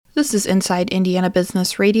This is Inside Indiana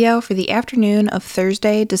Business Radio for the afternoon of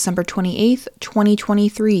Thursday, December 28th,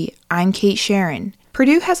 2023. I'm Kate Sharon.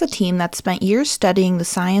 Purdue has a team that spent years studying the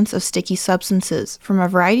science of sticky substances from a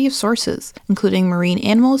variety of sources, including marine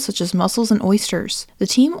animals such as mussels and oysters. The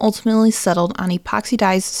team ultimately settled on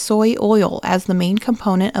epoxidized soy oil as the main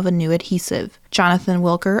component of a new adhesive. Jonathan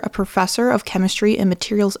Wilker, a professor of chemistry and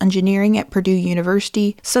materials engineering at Purdue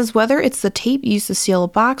University, says whether it's the tape used to seal a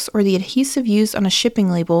box or the adhesive used on a shipping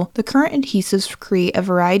label, the current adhesives create a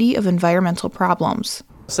variety of environmental problems.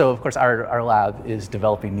 So, of course, our lab is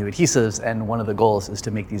developing new adhesives, and one of the goals is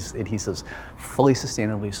to make these adhesives fully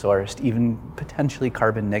sustainably sourced, even potentially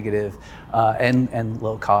carbon negative, and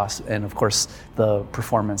low cost. And of course, the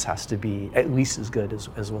performance has to be at least as good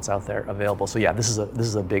as what's out there available. So yeah, this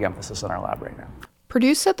is a big emphasis on our lab right now.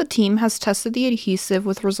 Purdue said the team has tested the adhesive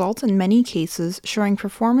with results in many cases showing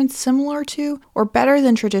performance similar to or better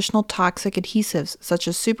than traditional toxic adhesives such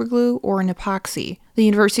as superglue or an epoxy. The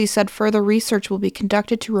university said further research will be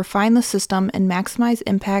conducted to refine the system and maximize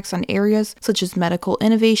impacts on areas such as medical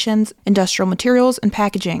innovations, industrial materials, and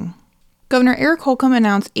packaging. Governor Eric Holcomb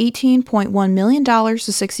announced $18.1 million to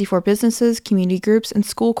 64 businesses, community groups, and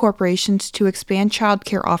school corporations to expand child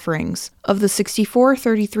care offerings. Of the 64,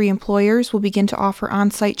 33 employers will begin to offer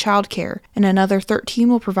on-site child care, and another 13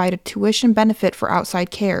 will provide a tuition benefit for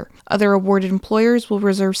outside care. Other awarded employers will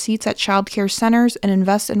reserve seats at child care centers and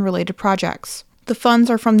invest in related projects. The funds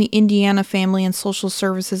are from the Indiana Family and Social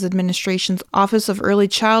Services Administration's Office of Early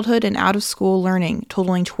Childhood and Out-of-School Learning,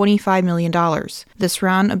 totaling $25 million. This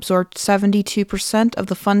round absorbed 72% of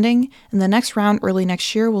the funding, and the next round early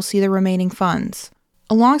next year will see the remaining funds.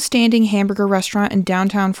 A long-standing hamburger restaurant in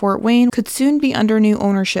downtown Fort Wayne could soon be under new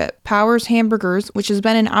ownership. Powers Hamburgers, which has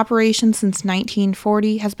been in operation since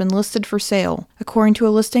 1940, has been listed for sale. According to a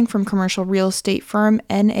listing from commercial real estate firm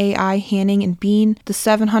NAI Hanning and Bean, the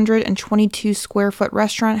 722-square-foot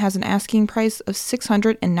restaurant has an asking price of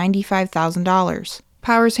 $695,000.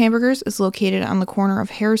 Powers Hamburgers is located on the corner of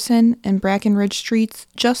Harrison and Brackenridge Streets,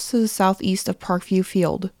 just to the southeast of Parkview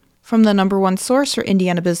Field. From the number one source for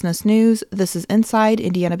Indiana business news, this is Inside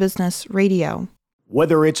Indiana Business Radio.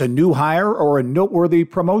 Whether it's a new hire or a noteworthy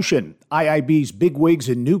promotion, IIB's Bigwigs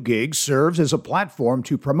and New Gigs serves as a platform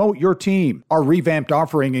to promote your team. Our revamped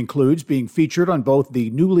offering includes being featured on both the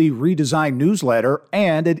newly redesigned newsletter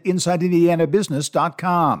and at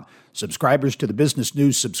InsideIndianaBusiness.com. Subscribers to the Business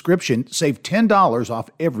News subscription save $10 off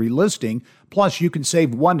every listing. Plus, you can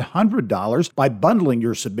save $100 by bundling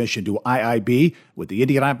your submission to IIB with the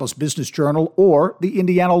Indianapolis Business Journal or the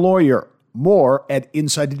Indiana Lawyer. More at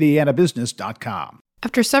InsideIndianaBusiness.com.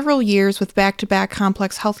 After several years with back-to-back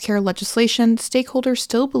complex healthcare legislation, stakeholders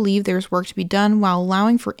still believe there's work to be done while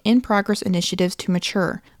allowing for in-progress initiatives to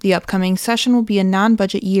mature. The upcoming session will be a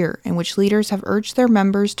non-budget year in which leaders have urged their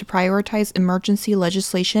members to prioritize emergency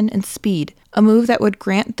legislation and speed, a move that would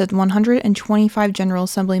grant the 125 General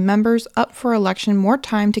Assembly members up for election more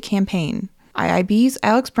time to campaign. IIB's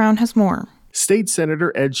Alex Brown has more. State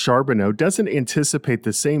Senator Ed Charbonneau doesn't anticipate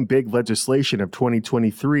the same big legislation of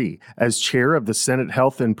 2023. As chair of the Senate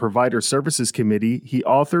Health and Provider Services Committee, he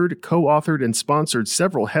authored, co-authored, and sponsored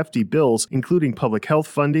several hefty bills, including public health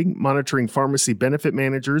funding, monitoring pharmacy benefit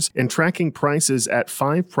managers, and tracking prices at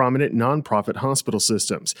 5 prominent nonprofit hospital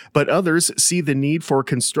systems. But others see the need for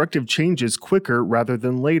constructive changes quicker rather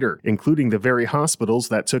than later, including the very hospitals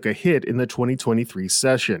that took a hit in the 2023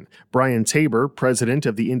 session. Brian Tabor, president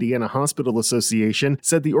of the Indiana Hospital Association,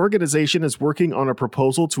 said the organization is working on a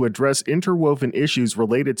proposal to address interwoven issues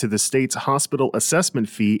related to the state's hospital assessment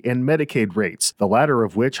fee and Medicaid rates, the latter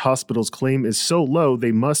of which hospitals claim is so low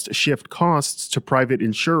they must shift costs to private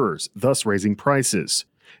insurers, thus raising prices.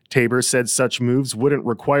 Tabor said such moves wouldn't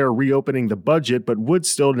require reopening the budget but would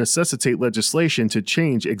still necessitate legislation to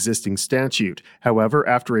change existing statute. However,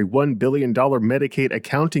 after a $1 billion Medicaid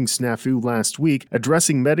accounting snafu last week,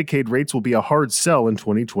 addressing Medicaid rates will be a hard sell in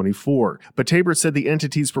 2024. But Tabor said the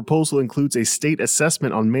entity's proposal includes a state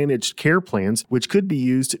assessment on managed care plans, which could be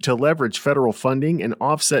used to leverage federal funding and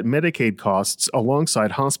offset Medicaid costs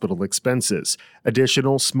alongside hospital expenses.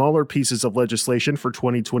 Additional, smaller pieces of legislation for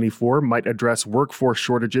 2024 might address workforce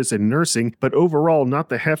shortages in nursing, but overall not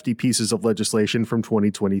the hefty pieces of legislation from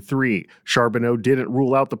 2023. Charbonneau didn't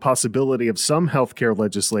rule out the possibility of some healthcare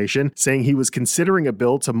legislation, saying he was considering a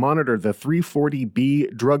bill to monitor the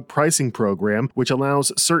 340B drug pricing program, which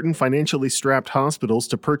allows certain financially strapped hospitals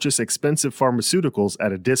to purchase expensive pharmaceuticals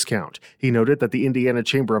at a discount. He noted that the Indiana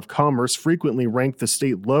Chamber of Commerce frequently ranked the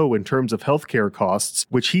state low in terms of healthcare costs,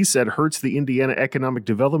 which he said hurts the Indiana Economic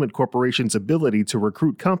Development Corporation's ability to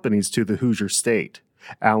recruit companies to the Hoosier state.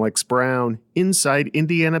 Alex Brown, Inside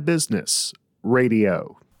Indiana Business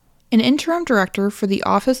Radio. An interim director for the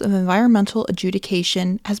Office of Environmental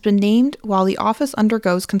Adjudication has been named while the office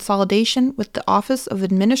undergoes consolidation with the Office of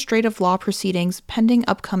Administrative Law Proceedings pending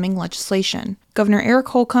upcoming legislation. Governor Eric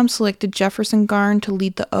Holcomb selected Jefferson Garn to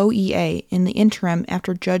lead the OEA in the interim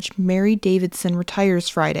after Judge Mary Davidson retires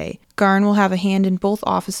Friday. Garn will have a hand in both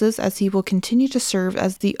offices as he will continue to serve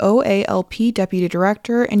as the OALP Deputy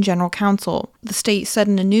Director and General Counsel. The state said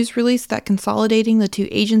in a news release that consolidating the two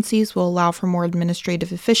agencies will allow for more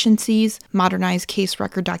administrative efficiencies, modernize case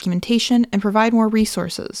record documentation, and provide more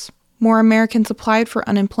resources. More Americans applied for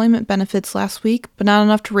unemployment benefits last week, but not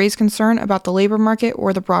enough to raise concern about the labor market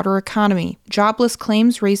or the broader economy. Jobless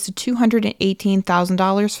claims raised to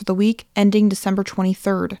 $218,000 for the week ending December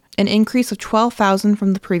 23rd, an increase of $12,000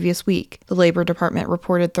 from the previous week, the Labor Department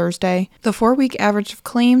reported Thursday. The 4-week average of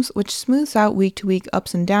claims, which smooths out week-to-week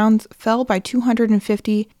ups and downs, fell by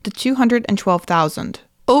 250 to 212,000.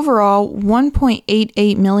 Overall,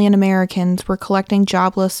 1.88 million Americans were collecting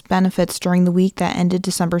jobless benefits during the week that ended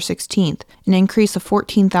December 16th, an increase of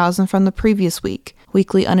 14,000 from the previous week.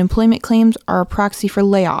 Weekly unemployment claims are a proxy for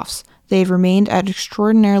layoffs. They have remained at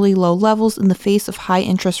extraordinarily low levels in the face of high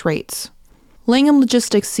interest rates. Langham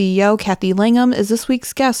Logistics CEO Kathy Langham is this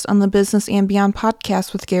week's guest on the Business and Beyond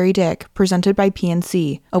podcast with Gary Dick, presented by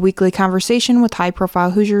PNC, a weekly conversation with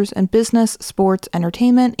high-profile Hoosiers in business, sports,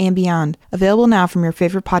 entertainment, and beyond. Available now from your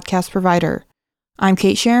favorite podcast provider. I'm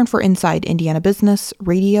Kate Sharon for Inside Indiana Business,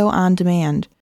 Radio on Demand.